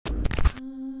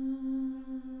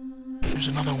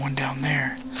There's another one down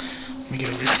there. Let me get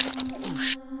over here. Oh,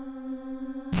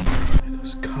 look at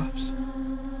those cups.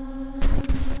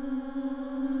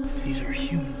 These are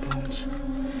human bones.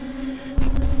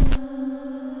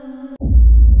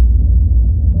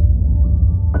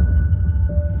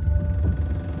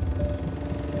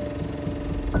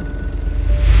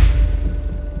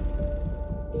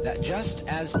 That just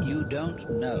as you don't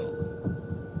know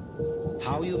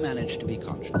how you manage to be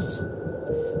conscious,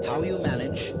 how you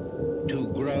manage to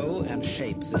grow and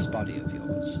shape this body of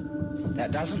yours,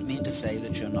 that doesn't mean to say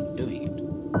that you're not doing it.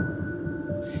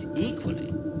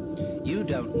 Equally, you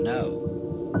don't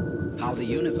know how the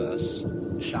universe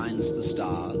shines the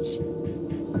stars,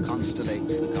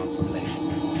 constellates the constellation,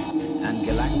 and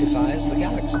galactifies the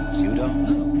galaxies. You don't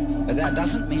know. But that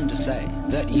doesn't mean to say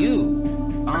that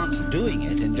you aren't doing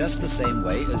it in just the same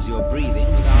way as you're breathing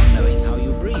without knowing how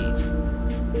you breathe.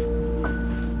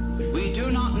 We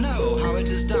do not know how it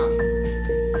is done,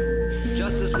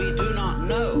 just as we do not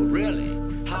know, really,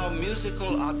 how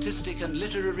musical, artistic, and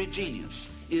literary genius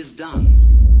is done.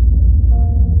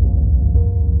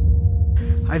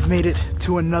 I've made it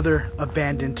to another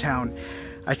abandoned town.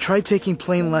 I tried taking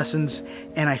plane lessons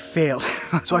and I failed.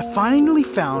 So I finally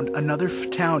found another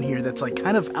town here that's like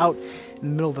kind of out in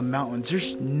the middle of the mountains.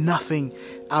 There's nothing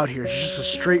out here. It's just a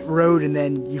straight road and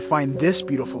then you find this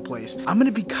beautiful place. I'm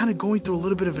gonna be kind of going through a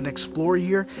little bit of an explore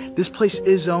here. This place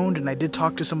is owned and I did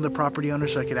talk to some of the property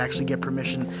owners so I could actually get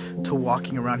permission to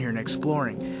walking around here and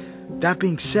exploring. That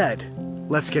being said,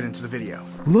 let's get into the video.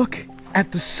 Look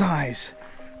at the size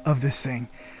of this thing.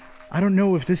 I don't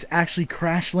know if this actually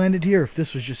crash landed here or if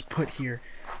this was just put here,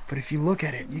 but if you look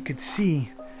at it, you could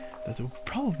see that there will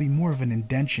probably be more of an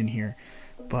indention here,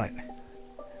 but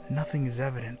nothing is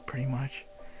evident pretty much.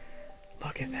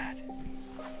 Look at that.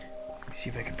 Let me see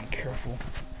if I can be careful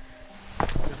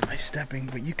with my stepping,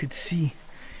 but you could see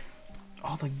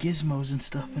all the gizmos and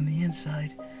stuff on the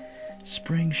inside.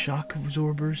 Spring shock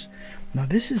absorbers. Now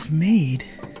this is made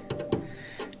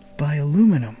by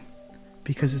aluminum,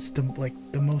 because it's the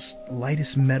most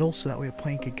lightest metal, so that way a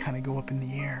plane could kind of go up in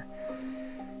the air.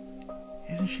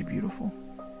 Isn't she beautiful?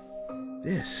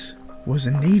 This was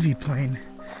a Navy plane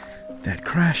that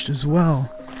crashed as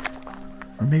well,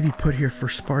 or maybe put here for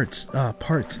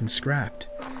parts and scrapped.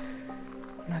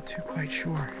 I'm not too quite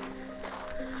sure.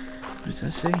 What does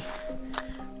that say?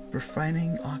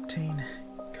 Refining octane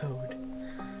code.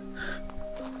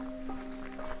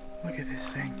 Look at this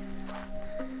thing.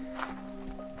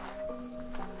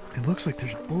 It looks like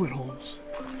there's bullet holes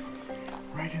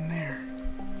right in there.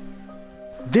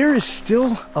 There is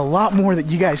still a lot more that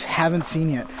you guys haven't seen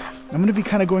yet. I'm going to be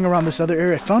kind of going around this other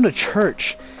area. I found a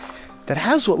church that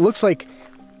has what looks like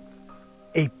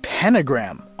a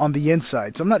pentagram on the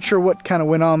inside. So I'm not sure what kind of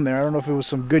went on there. I don't know if it was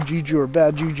some good juju or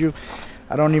bad juju.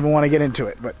 I don't even want to get into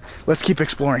it, but let's keep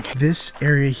exploring. This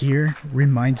area here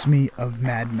reminds me of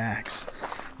Mad Max.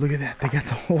 Look at that. They got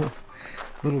the whole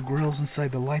little grills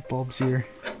inside the light bulbs here.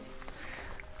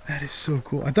 That is so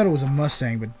cool. I thought it was a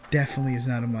Mustang, but definitely is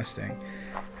not a Mustang.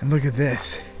 And look at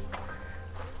this.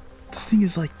 This thing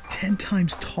is like 10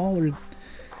 times taller.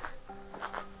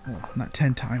 Well, not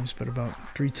 10 times, but about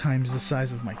 3 times the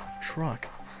size of my truck.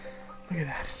 Look at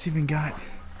that. It's even got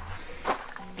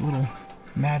little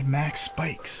Mad Max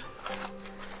spikes.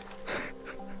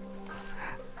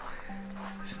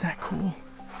 Isn't that cool?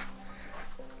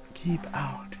 Keep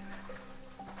out.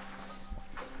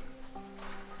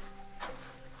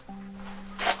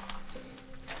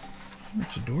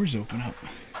 If the doors open up.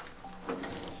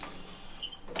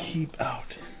 Keep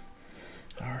out.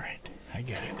 Alright, I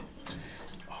get it.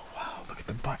 Oh wow, look at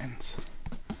the buttons.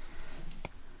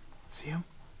 See them?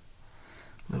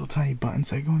 Little tiny buttons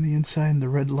that go on the inside and the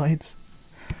red lights.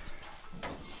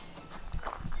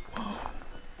 Whoa.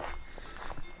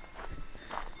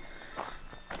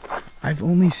 I've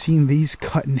only seen these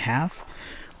cut in half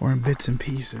or in bits and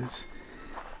pieces.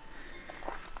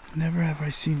 Never have I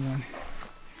seen one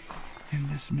in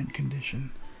this mint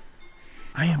condition.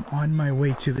 I am on my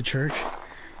way to the church,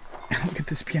 and look at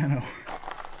this piano.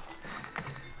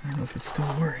 I don't know if it still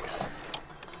works.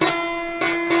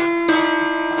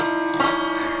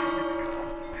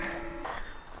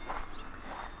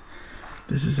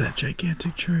 This is that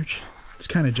gigantic church. It's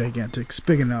kind of gigantic. It's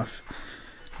big enough,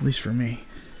 at least for me.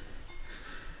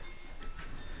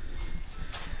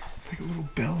 It's like a little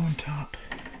bell on top.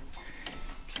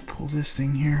 Pull this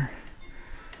thing here.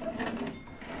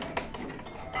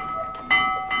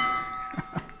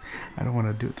 I don't want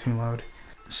to do it too loud.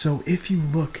 So if you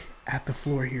look at the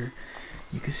floor here,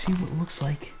 you can see what looks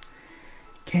like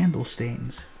candle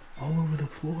stains all over the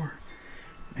floor.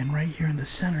 And right here in the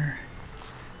center,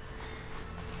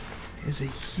 is a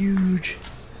huge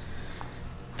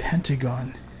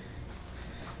pentagon,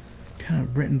 kind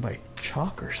of written by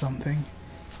chalk or something.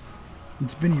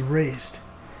 It's been erased,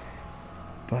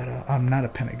 but I'm not a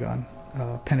pentagon,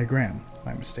 pentagram,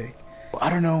 my mistake. I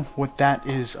don't know what that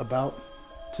is about,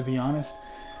 to be honest.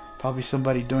 Probably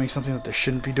somebody doing something that they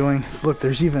shouldn't be doing. Look,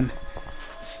 there's even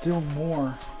still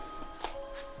more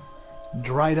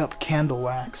dried up candle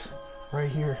wax right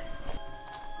here.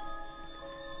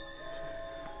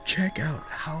 Check out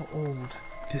how old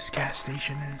this gas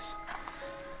station is.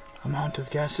 Amount of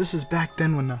gas. This is back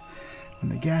then when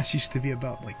the gas used to be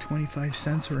about like 25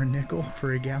 cents or a nickel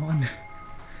for a gallon.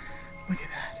 Look at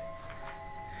that.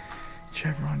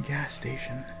 Chevron gas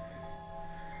station.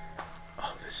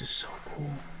 Oh, this is so cool.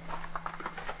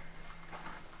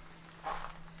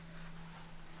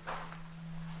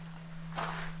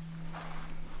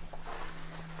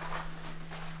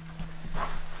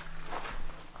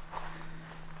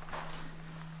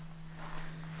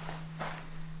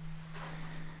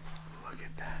 Look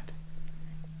at that.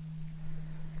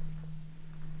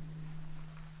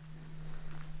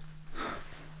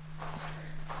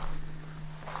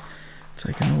 It's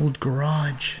like an old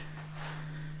garage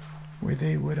where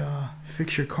they would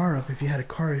fix your car up if you had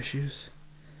car issues.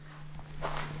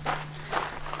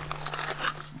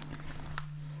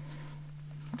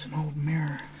 It's an old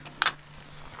mirror.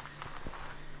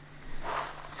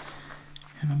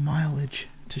 And a mileage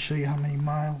to show you how many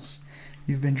miles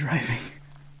you've been driving.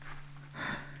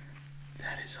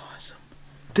 That is awesome.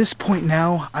 At this point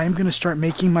now, I'm going to start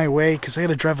making my way, because I got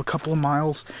to drive a couple of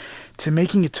miles, to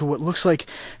making it to what looks like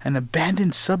an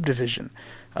abandoned subdivision,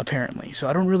 apparently. So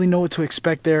I don't really know what to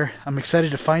expect there. I'm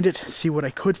excited to find it, see what I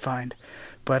could find.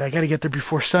 But I got to get there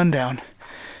before sundown,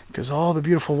 because all the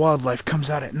beautiful wildlife comes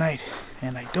out at night,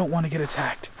 and I don't want to get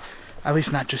attacked. At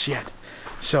least not just yet.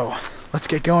 So let's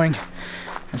get going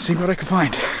and see what I can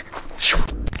find.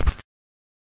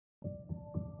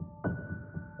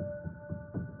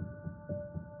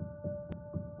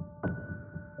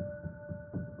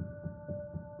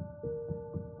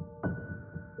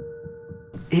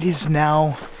 It is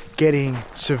now getting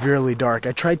severely dark.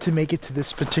 I tried to make it to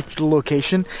this particular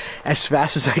location as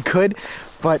fast as I could,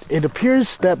 but it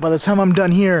appears that by the time I'm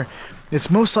done here, it's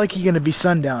most likely going to be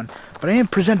sundown. But I am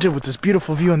presented with this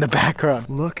beautiful view in the background.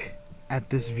 Look at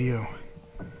this view.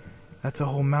 That's a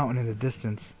whole mountain in the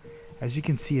distance. As you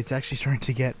can see, it's actually starting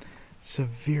to get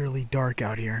severely dark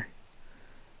out here.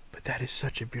 But that is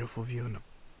such a beautiful view, and a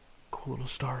cool little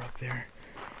star up there.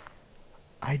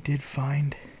 I did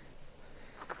find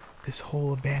this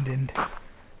whole abandoned,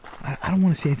 I don't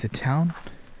want to say it's a town,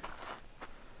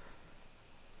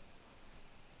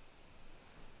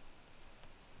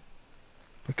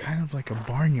 but kind of like a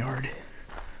barnyard.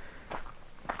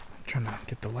 I'm trying to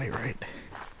get the light right.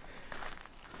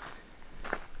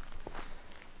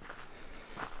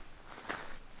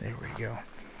 There we go.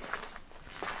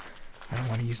 I don't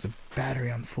want to use the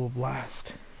battery on full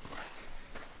blast.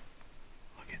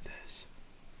 Look at this.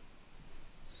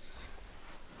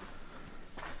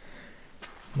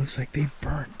 Looks like they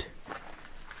burnt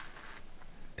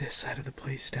this side of the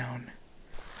place down.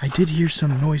 I did hear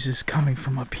some noises coming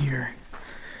from up here,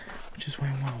 which is why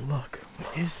I want to look.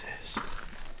 What is this?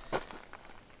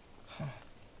 Huh.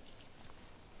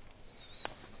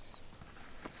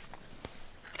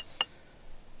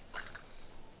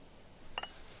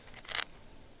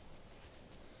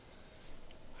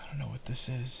 I don't know what this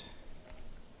is.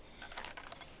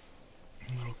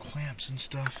 Little clamps and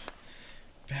stuff.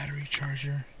 Battery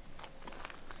charger.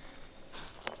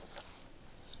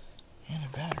 And a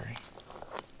battery.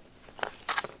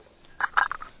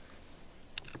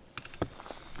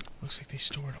 Looks like they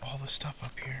stored all the stuff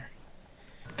up here.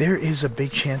 There is a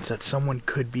big chance that someone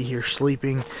could be here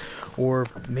sleeping, or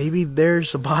maybe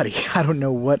there's a body. I don't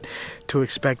know what to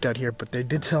expect out here, but they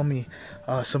did tell me,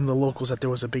 some of the locals, that there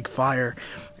was a big fire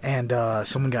and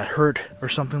someone got hurt or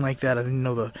something like that. I didn't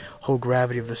know the whole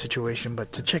gravity of the situation,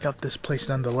 but to check out this place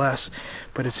nonetheless.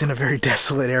 But it's in a very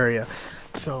desolate area,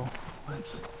 so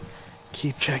let's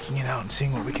keep checking it out and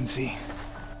seeing what we can see.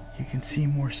 You can see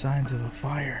more signs of a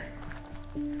fire.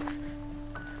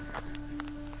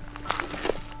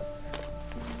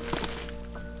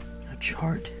 A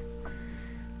chart.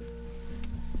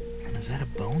 And is that a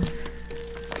bone?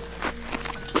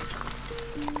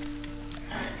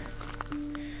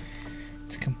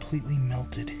 It's completely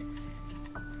melted.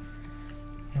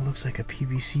 It looks like a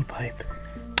PVC pipe.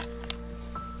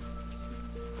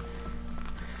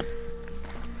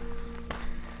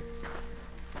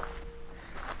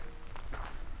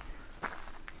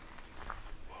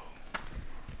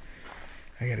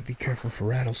 I gotta be careful for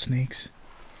rattlesnakes.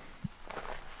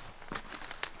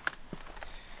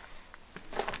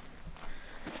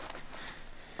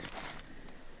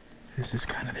 This is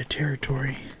kind of their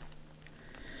territory.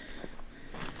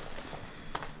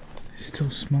 It still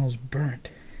smells burnt.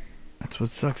 That's what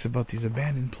sucks about these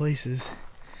abandoned places,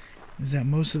 is that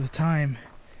most of the time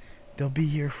they'll be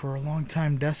here for a long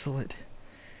time desolate,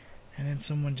 and then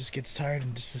someone just gets tired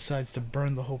and just decides to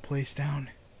burn the whole place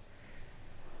down.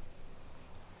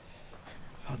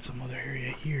 Found some other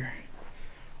area here.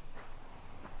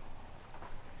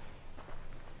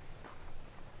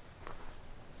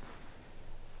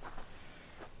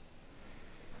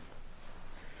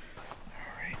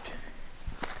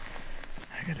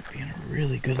 I gotta be on a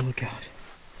really good lookout.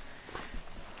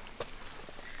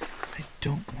 I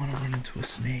don't want to run into a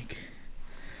snake.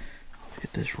 Oh, look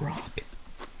at this rock.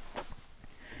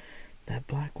 That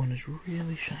black one is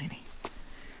really shiny.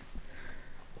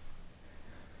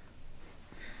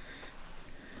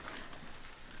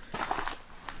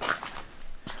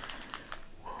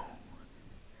 Whoa.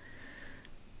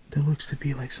 There looks to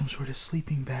be like some sort of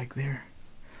sleeping bag there.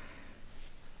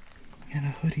 And a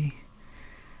hoodie.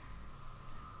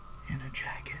 And a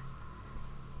jacket.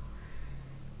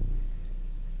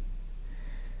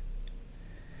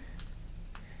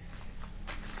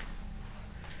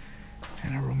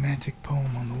 And a romantic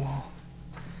poem on the wall.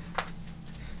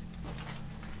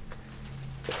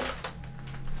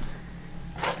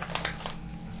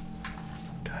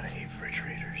 God, I hate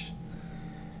refrigerators.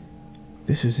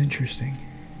 This is interesting.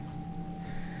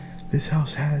 This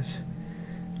house has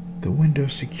the window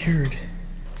secured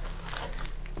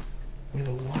with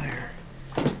a wire.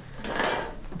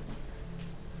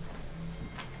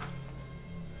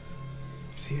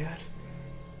 See that?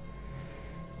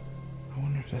 I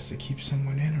wonder if that's to keep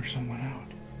someone in or someone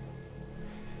out.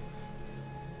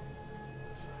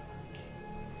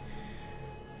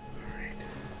 Alright.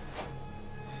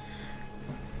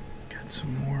 Got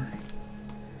some more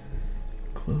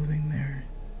clothing there.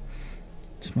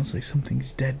 It smells like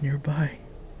something's dead nearby.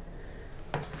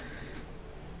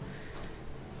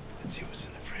 Let's see what's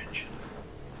in the fridge.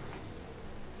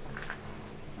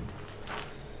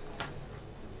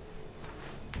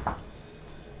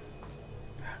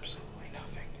 Absolutely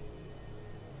nothing.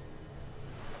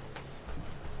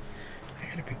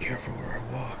 I gotta be careful where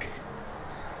I walk.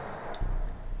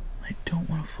 I don't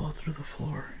want to fall through the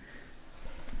floor.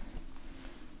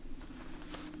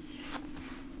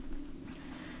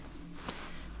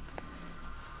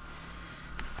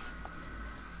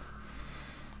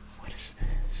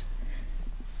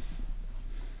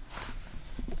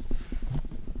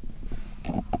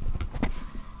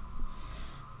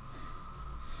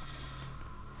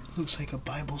 Looks like a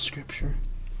Bible scripture.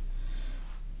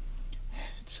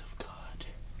 Heads of God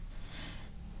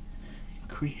in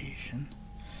creation.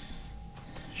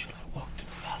 Shall I walk through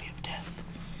the valley of death?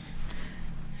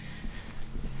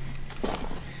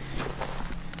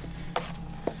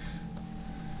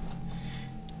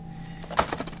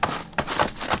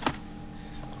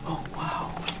 Oh,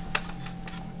 wow.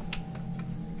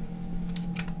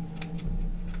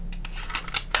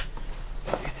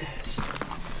 Look at this.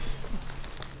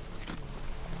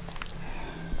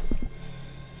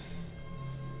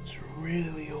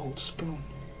 Really old spoon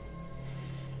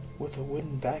with a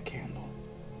wooden back handle.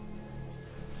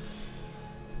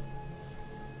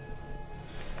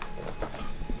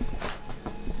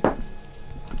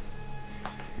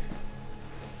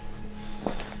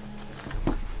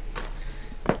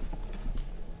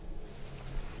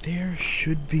 There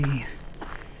should be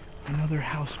another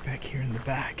house back here in the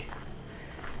back.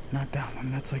 Not that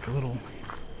one, that's like a little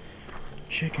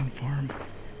chicken farm.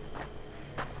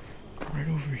 Right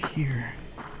over here.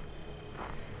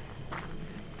 I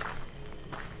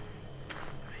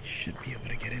should be able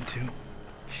to get into.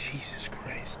 Jesus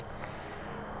Christ.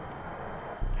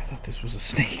 I thought this was a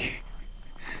snake.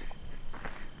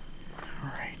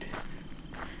 Alright.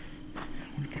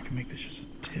 I wonder if I can make this just a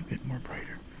tidbit more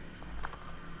brighter.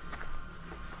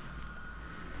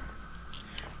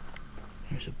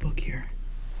 There's a book here.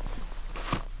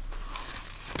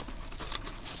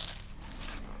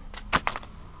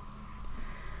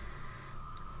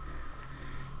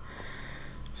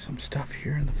 Some stuff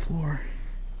here on the floor.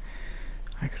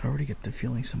 I could already get the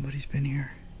feeling somebody's been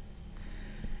here.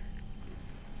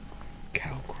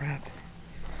 Cow crap.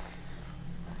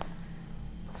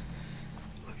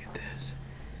 Look at this.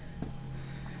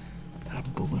 Got a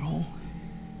bullet hole.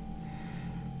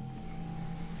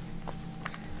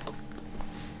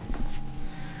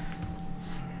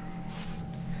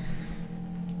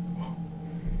 Whoa.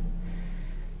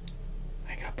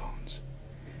 I got bones.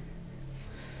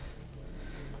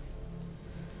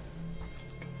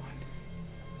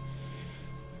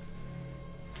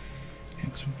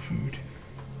 Some food.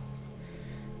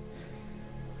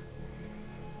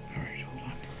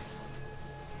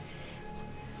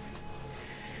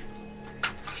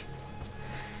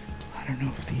 don't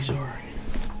know if these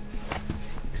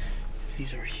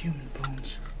are human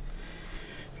bones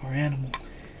or animal.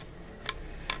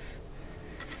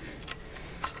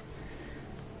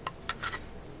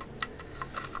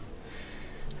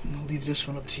 I'm gonna leave this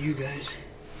one up to you guys.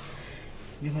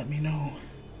 You let me know.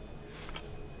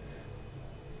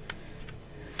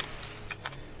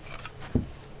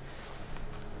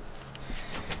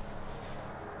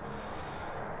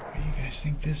 What do you guys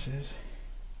think this is?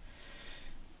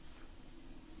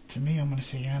 To me, I'm gonna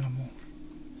say animal.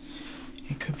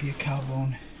 It could be a cow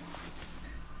bone.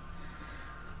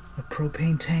 A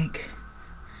propane tank.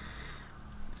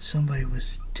 Somebody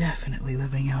was definitely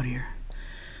living out here.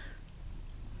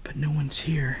 But no one's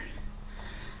here.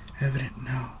 Evident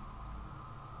now.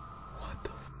 What the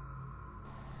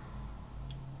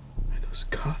are those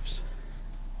cops?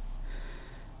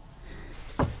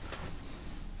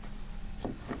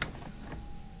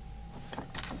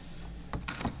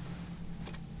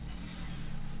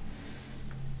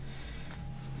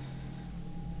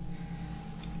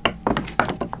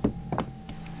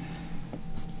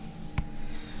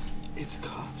 It's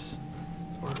cops.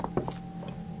 Or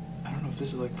I don't know if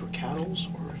this is like for cattle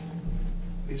or if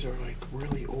these are like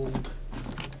really old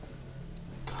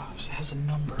cops. It has a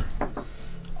number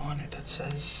on it that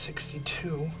says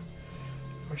 62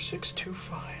 or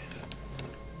 625.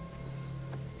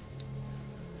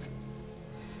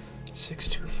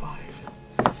 625.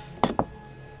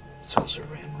 It's also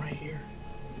written right here.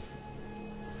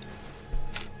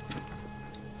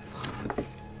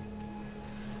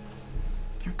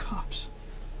 They're cops.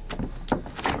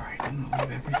 Alright, I'm gonna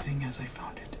leave everything as I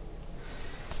found it.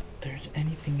 If there's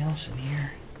anything else in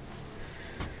here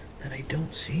that I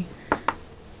don't see,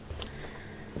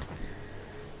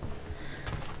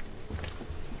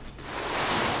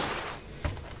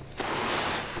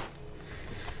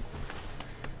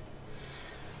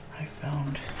 I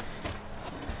found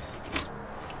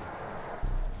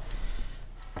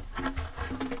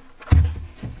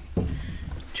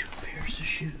two pairs of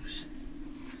shoes.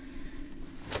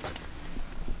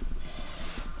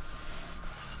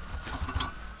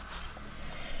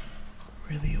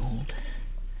 Really old.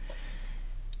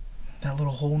 That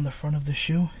little hole in the front of the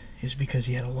shoe is because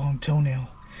he had a long toenail.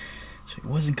 So he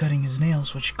wasn't cutting his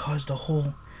nails, which caused a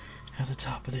hole at the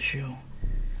top of the shoe.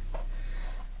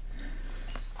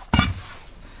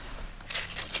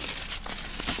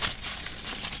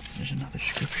 There's another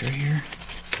scripture here,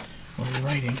 or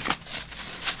writing.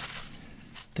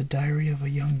 The diary of a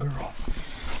young girl.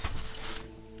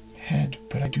 Head,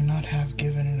 but I do not have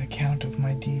given an account of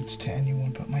my deeds to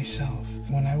anyone but myself.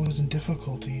 When I was in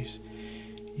difficulties,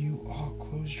 you all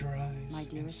closed your eyes My and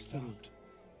dearest Kitty, stopped.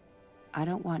 I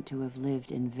don't want to have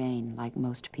lived in vain like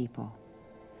most people.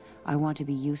 I want to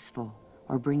be useful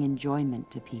or bring enjoyment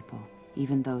to people,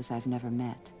 even those I've never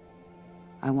met.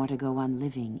 I want to go on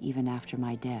living even after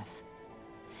my death.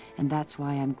 And that's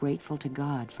why I'm grateful to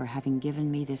God for having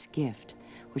given me this gift,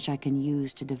 which I can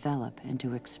use to develop and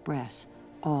to express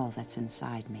all that's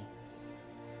inside me.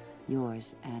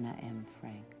 Yours, Anna M.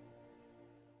 Frank.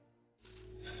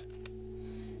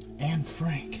 Anne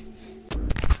Frank.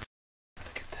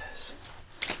 Look at this.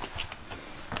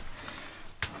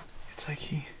 It's like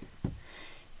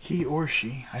he or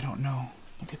she, I don't know.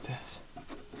 Look at this.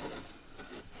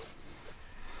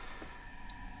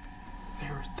 They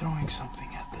were throwing something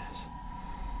at this.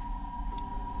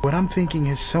 What I'm thinking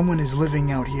is someone is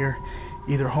living out here,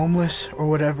 either homeless or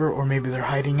whatever, or maybe they're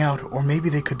hiding out, or maybe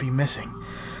they could be missing.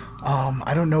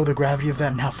 I don't know the gravity of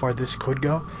that and how far this could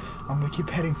go. I'm going to keep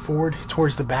heading forward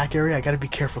towards the back area. I got to be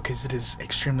careful because it is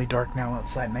extremely dark now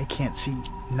outside and I can't see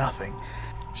nothing.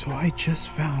 So I just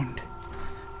found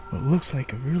what looks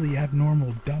like a really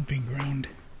abnormal dumping ground.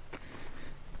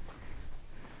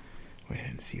 Wait, I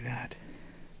didn't see that.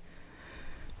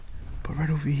 But right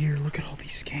over here, look at all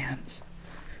these cans.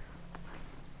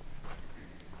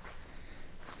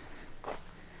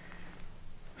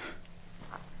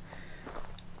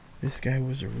 This guy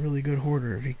was a really good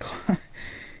hoarder. If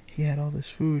he had all this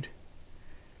food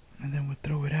and then would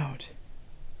throw it out.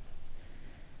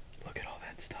 Look at all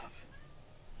that stuff.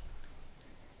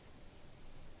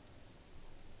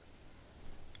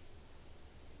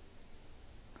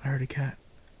 I heard a cat.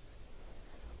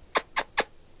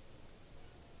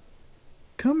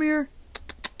 Come here.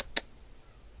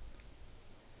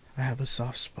 I have a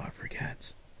soft spot for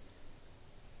cats.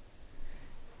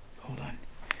 Hold on.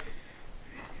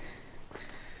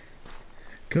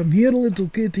 Come here, little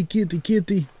kitty, kitty,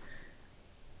 kitty.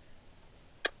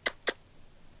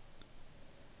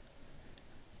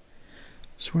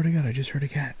 Swear to God, I just heard a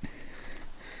cat.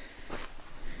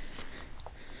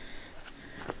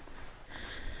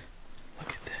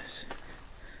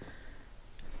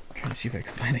 See if I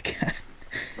can find a cat.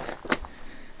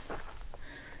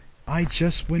 I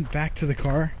just went back to the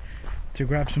car to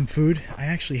grab some food. I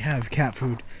actually have cat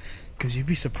food, because you'd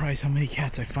be surprised how many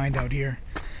cats I find out here,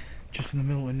 just in the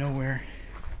middle of nowhere.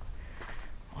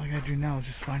 All I gotta do now is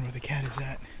just find where the cat is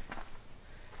at.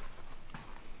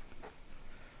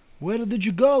 Where did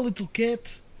you go, little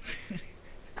cat?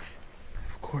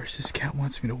 Of course, this cat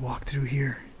wants me to walk through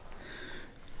here.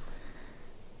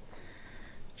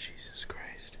 Jesus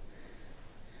Christ.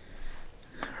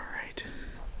 Alright.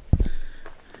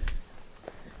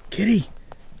 Kitty!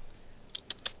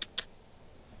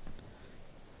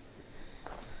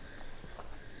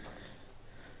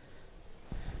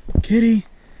 Kitty!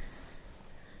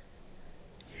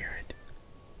 Hear it.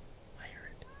 I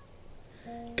hear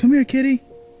it. Come here, kitty.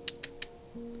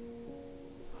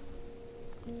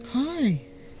 Hi.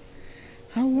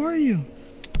 How are you?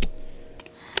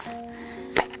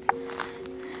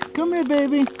 Come here,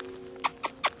 baby.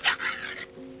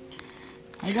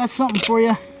 I got something for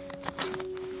you.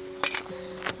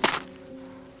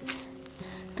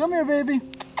 Come here, baby.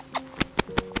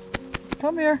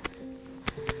 Come here.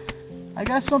 I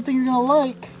got something you're gonna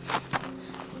like.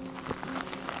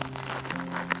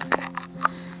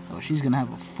 Oh, she's gonna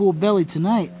have a full belly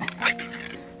tonight.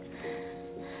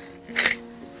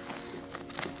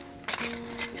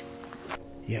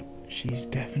 Yep, she's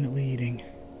definitely eating.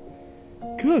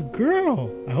 Good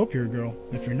girl. I hope you're a girl.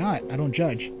 If you're not, I don't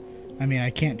judge. I mean, I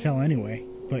can't tell anyway,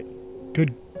 but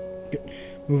good.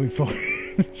 Moving forward.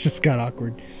 It just got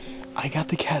awkward. I got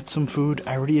the cat some food.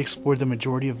 I already explored the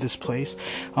majority of this place.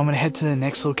 I'm gonna head to the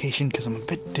next location because I'm a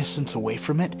bit distance away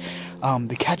from it.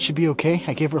 The cat should be okay.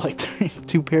 I gave her like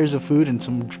 2 pairs of food and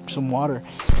some water.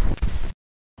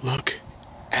 Look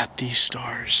at these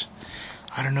stars.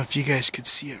 I don't know if you guys could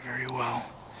see it very well,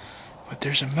 but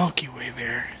there's a Milky Way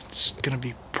there. It's gonna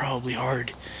be probably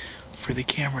hard for the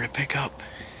camera to pick up,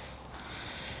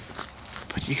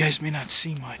 but you guys may not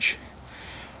see much.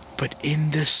 But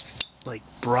in this like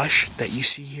brush that you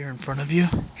see here in front of you,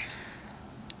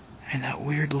 and that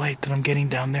weird light that I'm getting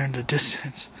down there in the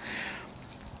distance,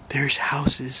 there's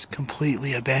houses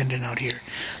completely abandoned out here.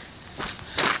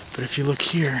 But if you look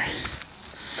here,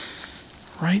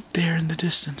 right there in the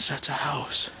distance, that's a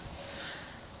house.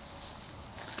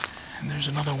 And there's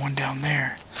another one down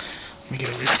there. Let me get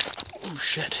over here. Oh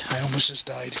shit, I almost just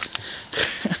died.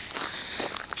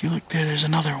 If you look there, there's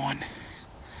another one.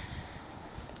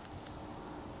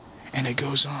 And it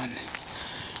goes on.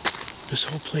 This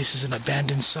whole place is an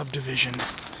abandoned subdivision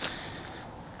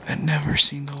that never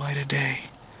seen the light of day,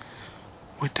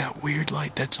 with that weird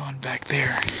light that's on back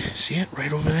there. See it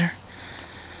right over there?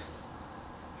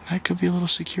 That could be a little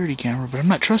security camera, but I'm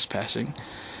not trespassing.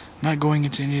 I'm not going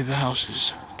into any of the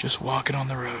houses, just walking on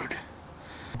the road.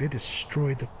 They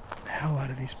destroyed the hell out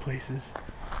of these places.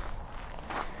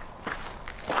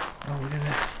 Oh, look at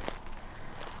that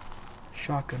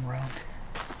shotgun round.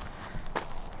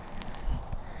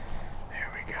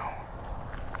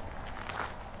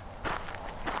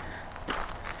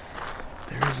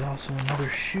 There's also another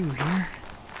shoe here.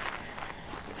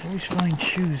 I always find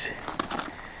shoes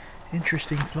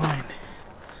interesting find.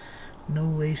 No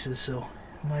laces, so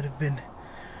it might have been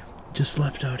just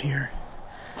left out here.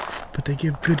 But they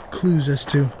give good clues as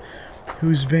to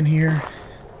who's been here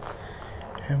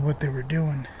and what they were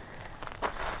doing.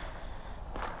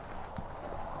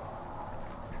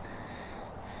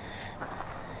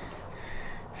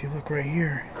 If you look right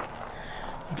here,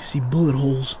 you can see bullet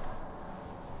holes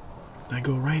that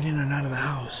go right in and out of the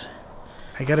house.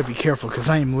 I gotta be careful because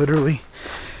I am literally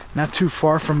not too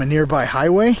far from a nearby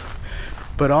highway,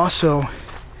 but also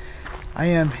I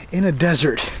am in a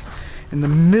desert in the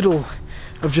middle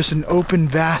of just an open,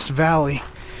 vast valley.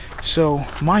 So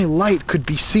my light could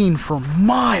be seen for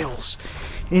miles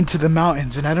into the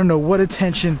mountains, and I don't know what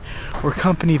attention or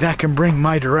company that can bring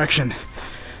my direction.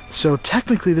 So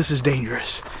technically this is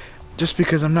dangerous, just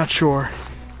because I'm not sure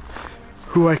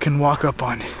who I can walk up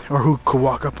on, or who could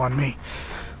walk up on me.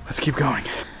 Let's keep going.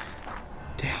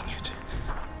 Dang it.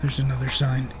 There's another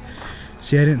sign.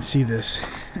 See, I didn't see this.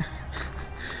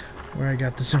 Where I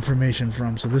got this information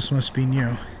from, so this must be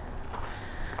new.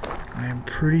 I am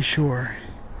pretty sure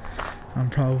I'm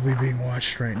probably being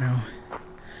watched right now.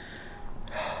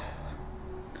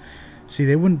 See,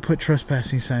 they wouldn't put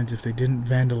trespassing signs if they didn't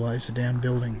vandalize the damn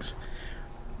buildings.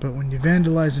 But when you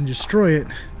vandalize and destroy it,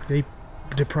 they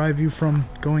deprive you from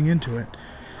going into it.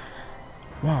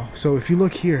 Wow, so if you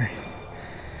look here,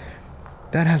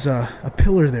 that has a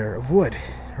pillar there of wood,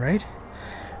 right?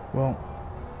 Well,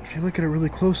 if you look at it really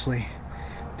closely,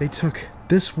 they took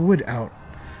this wood out.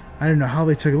 I don't know how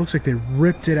they took it. It looks like they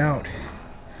ripped it out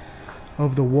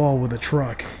of the wall with a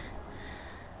truck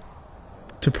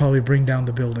to probably bring down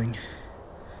the building,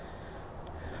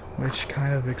 which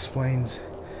kind of explains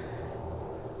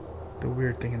the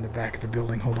weird thing in the back of the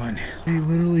building. Hold on. They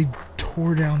literally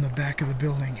tore down the back of the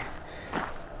building.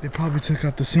 They probably took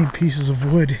out the same pieces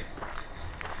of wood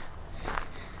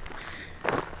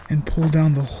and pulled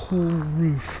down the whole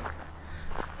roof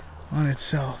on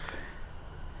itself.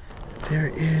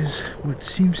 There is what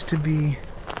seems to be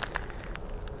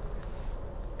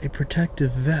a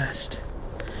protective vest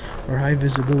or high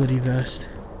visibility vest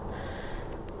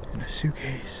in a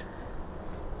suitcase.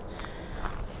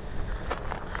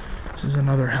 This is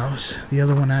another house. The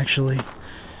other one actually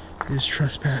is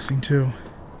trespassing too.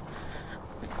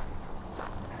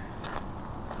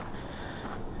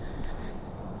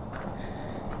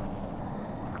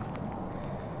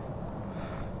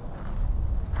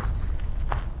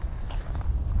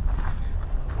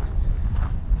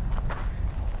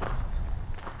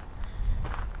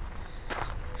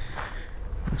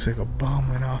 Looks like a bomb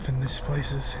went off in this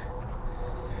places.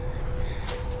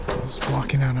 I was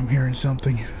walking out, I'm hearing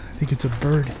something. I think it's a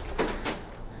bird.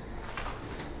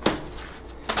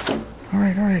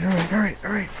 Alright.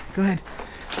 Go ahead.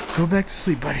 Go back to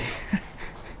sleep, buddy.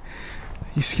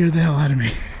 You scared the hell out of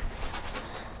me.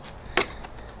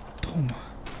 Toma.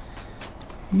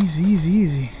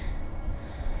 Easy.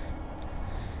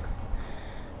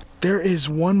 There is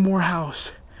one more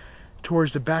house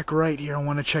towards the back right here I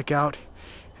want to check out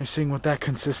and seeing what that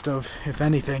consists of, if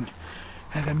anything,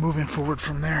 and then moving forward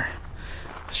from there.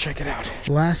 Let's check it out.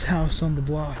 Last house on the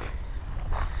block.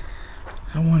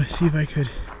 I want to see if I could.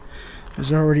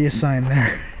 There's already a sign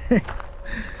there.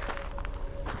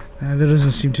 There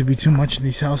doesn't seem to be too much in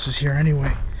these houses here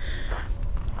anyway.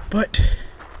 But,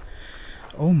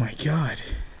 oh my God,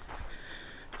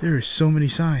 there are so many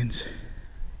signs.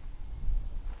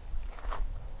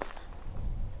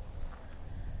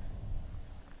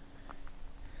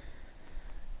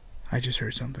 I just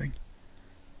heard something.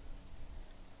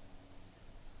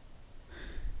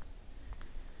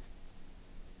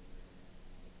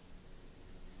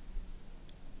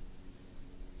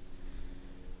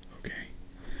 Okay,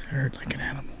 I heard like an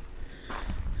animal.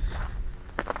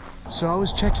 So I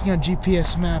was checking on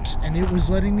GPS maps and it was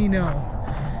letting me know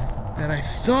that I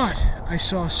thought I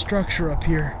saw a structure up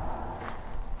here.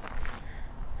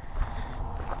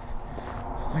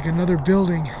 Like another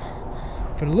building.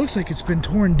 But it looks like it's been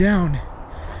torn down.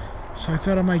 So I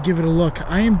thought I might give it a look.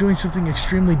 I am doing something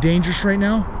extremely dangerous right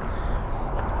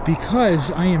now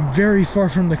because I am very far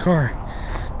from the car.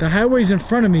 The highway's in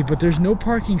front of me, but there's no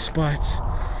parking spots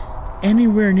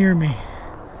anywhere near me.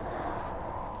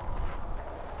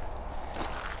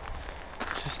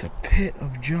 Just a pit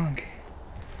of junk.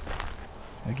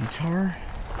 A guitar.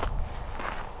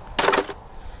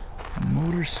 A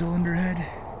motor cylinder head.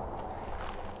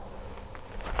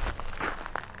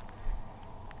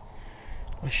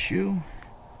 A shoe,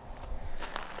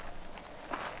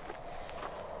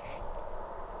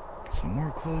 some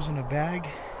more clothes in a bag,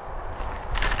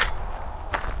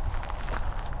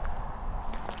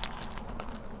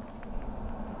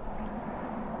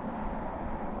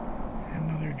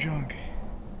 another junk.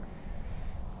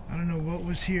 I don't know what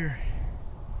was here,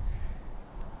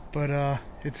 but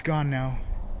it's gone now,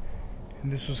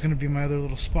 and this was gonna be my other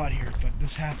little spot here, but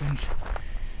this happens.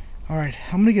 All right,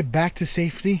 I'm gonna get back to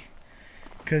safety,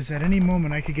 because at any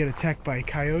moment I could get attacked by a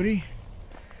coyote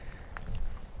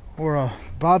or a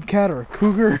bobcat or a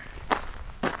cougar.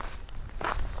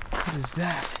 What is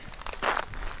that?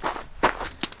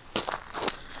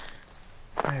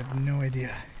 I have no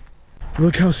idea.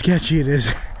 Look how sketchy it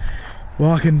is.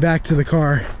 Walking back to the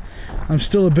car. I'm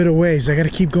still a bit of ways. I gotta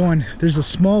keep going. There's a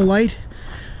small light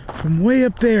from way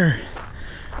up there.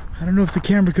 I don't know if the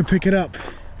camera could pick it up,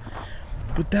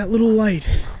 but that little light,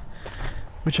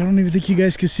 which I don't even think you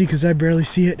guys can see because I barely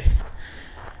see it,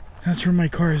 that's where my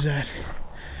car is at.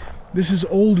 This is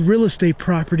old real estate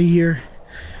property here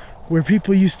where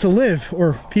people used to live,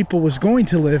 or people was going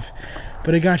to live,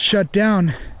 but it got shut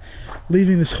down,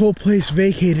 leaving this whole place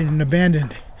vacated and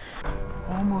abandoned.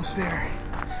 Almost there.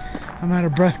 I'm out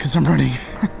of breath because I'm running.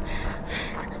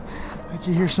 I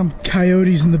can hear some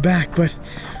coyotes in the back, but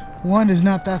one is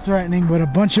not that threatening, but a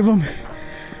bunch of them,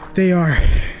 they are.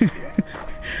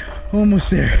 Almost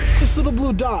there. This little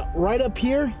blue dot right up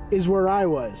here is where I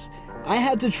was. I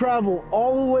had to travel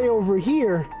all the way over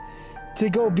here to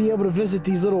go be able to visit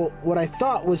these little, what I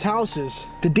thought was houses.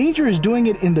 The danger is doing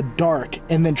it in the dark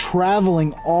and then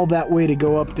traveling all that way to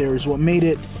go up there is what made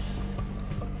it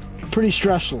pretty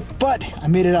stressful. But I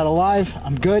made it out alive.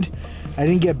 I'm good. I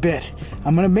didn't get bit.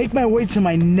 I'm gonna make my way to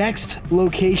my next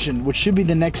location, which should be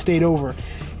the next state over.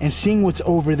 and seeing what's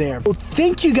over there. Well,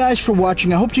 thank you guys for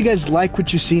watching. I hope you guys like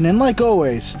what you've seen, and like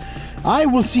always, I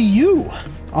will see you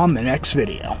on the next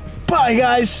video. Bye,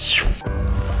 guys.